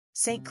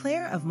Saint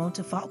Clare of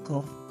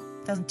Montefalco,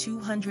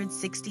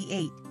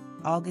 1268,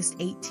 August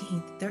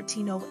 18,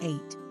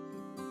 1308.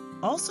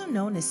 Also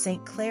known as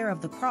Saint Clare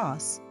of the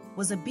Cross,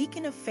 was a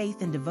beacon of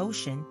faith and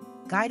devotion,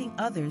 guiding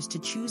others to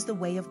choose the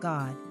way of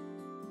God.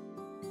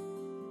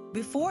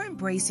 Before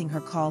embracing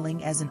her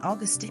calling as an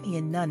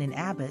Augustinian nun and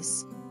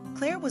abbess,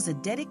 Clare was a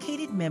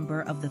dedicated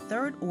member of the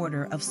Third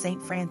Order of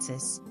St.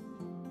 Francis.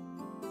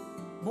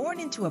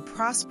 Born into a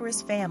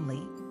prosperous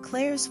family,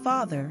 Clare's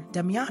father,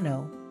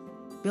 Damiano,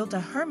 built a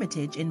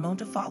hermitage in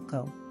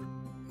Montefalco.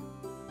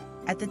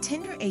 At the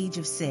tender age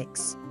of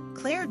 6,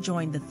 Clare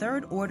joined the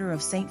Third Order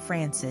of St.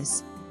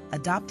 Francis,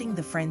 adopting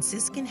the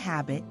Franciscan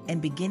habit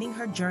and beginning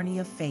her journey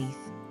of faith.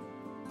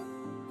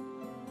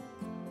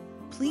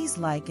 Please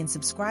like and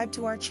subscribe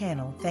to our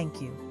channel.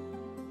 Thank you.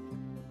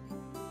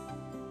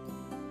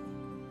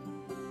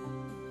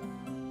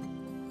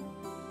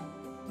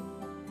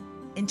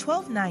 In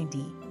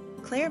 1290,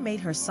 Clare made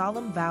her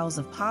solemn vows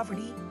of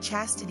poverty,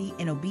 chastity,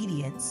 and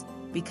obedience,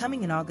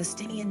 becoming an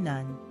Augustinian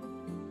nun.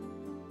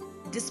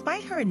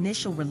 Despite her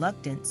initial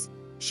reluctance,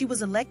 she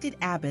was elected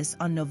abbess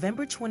on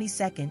November 22,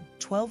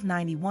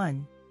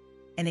 1291,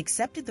 and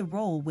accepted the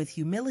role with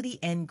humility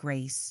and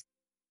grace.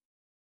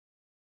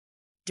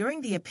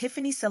 During the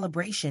Epiphany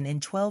celebration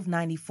in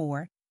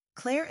 1294,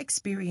 Clare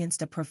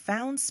experienced a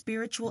profound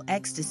spiritual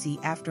ecstasy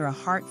after a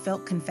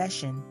heartfelt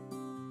confession.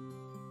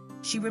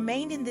 She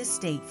remained in this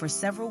state for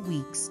several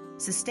weeks,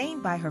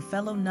 sustained by her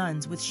fellow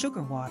nuns with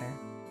sugar water.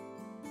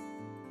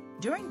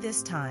 During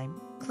this time,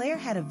 Clare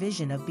had a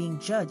vision of being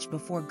judged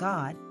before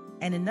God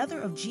and another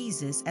of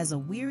Jesus as a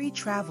weary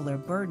traveler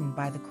burdened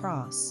by the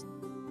cross.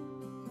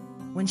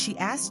 When she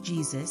asked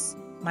Jesus,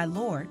 "My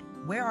Lord,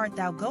 where art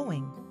thou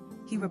going?"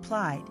 he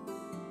replied,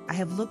 "I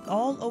have looked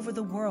all over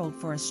the world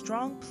for a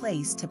strong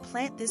place to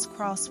plant this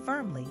cross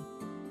firmly,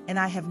 and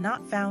I have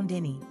not found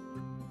any."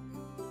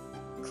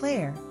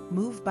 Clare,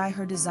 moved by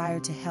her desire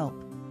to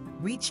help,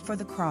 reached for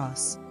the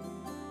cross.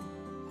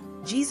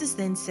 Jesus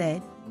then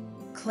said,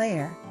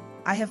 "Clare,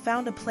 I have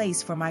found a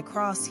place for my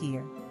cross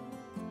here.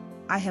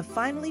 I have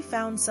finally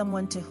found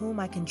someone to whom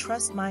I can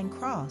trust mine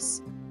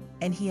cross,"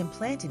 and he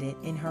implanted it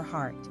in her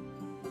heart.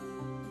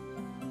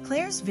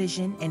 Clare's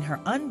vision and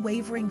her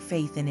unwavering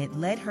faith in it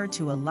led her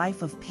to a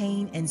life of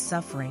pain and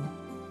suffering,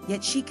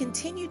 yet she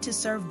continued to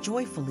serve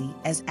joyfully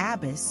as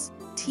abbess,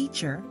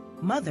 teacher,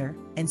 mother,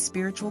 and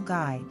spiritual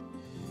guide.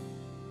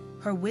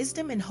 Her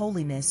wisdom and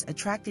holiness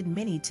attracted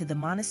many to the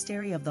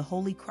monastery of the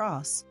Holy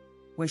Cross,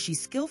 where she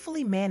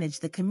skillfully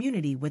managed the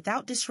community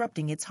without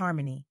disrupting its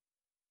harmony.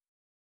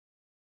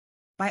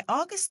 By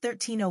August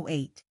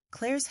 1308,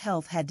 Clare's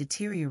health had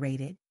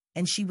deteriorated,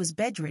 and she was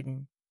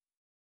bedridden.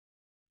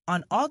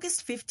 On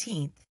August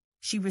 15th,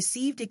 she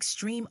received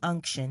extreme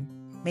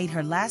unction, made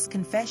her last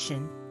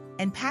confession,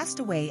 and passed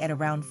away at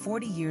around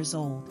 40 years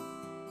old.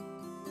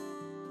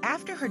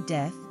 After her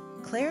death,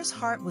 Clare's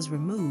heart was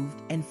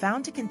removed and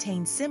found to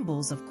contain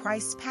symbols of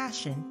Christ's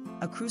passion,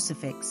 a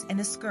crucifix, and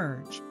a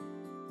scourge.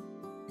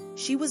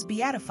 She was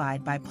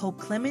beatified by Pope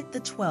Clement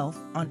XII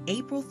on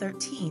April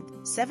 13,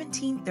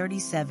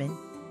 1737,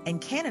 and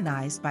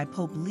canonized by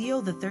Pope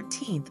Leo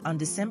XIII on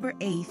December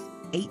 8,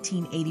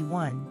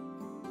 1881.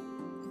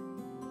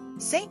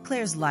 Saint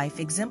Clare's life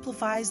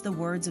exemplifies the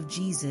words of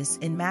Jesus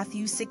in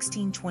Matthew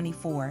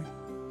 16:24,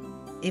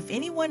 "If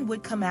anyone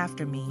would come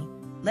after me,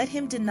 let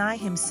him deny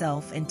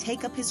himself and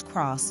take up his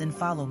cross and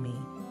follow me."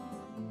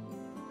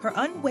 Her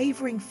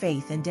unwavering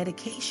faith and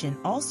dedication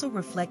also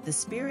reflect the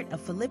spirit of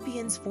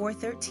Philippians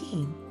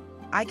 4:13,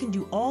 "I can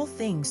do all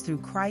things through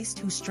Christ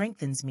who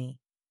strengthens me."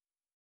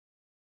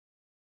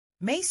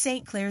 May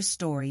Saint Clare's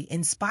story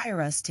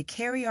inspire us to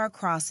carry our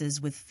crosses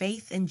with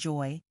faith and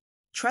joy,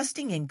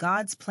 trusting in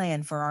God's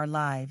plan for our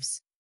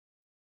lives.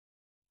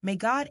 May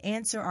God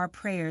answer our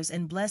prayers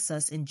and bless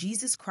us in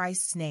Jesus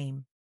Christ's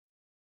name.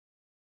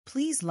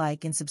 Please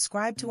like and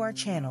subscribe to our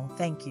channel.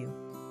 Thank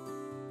you.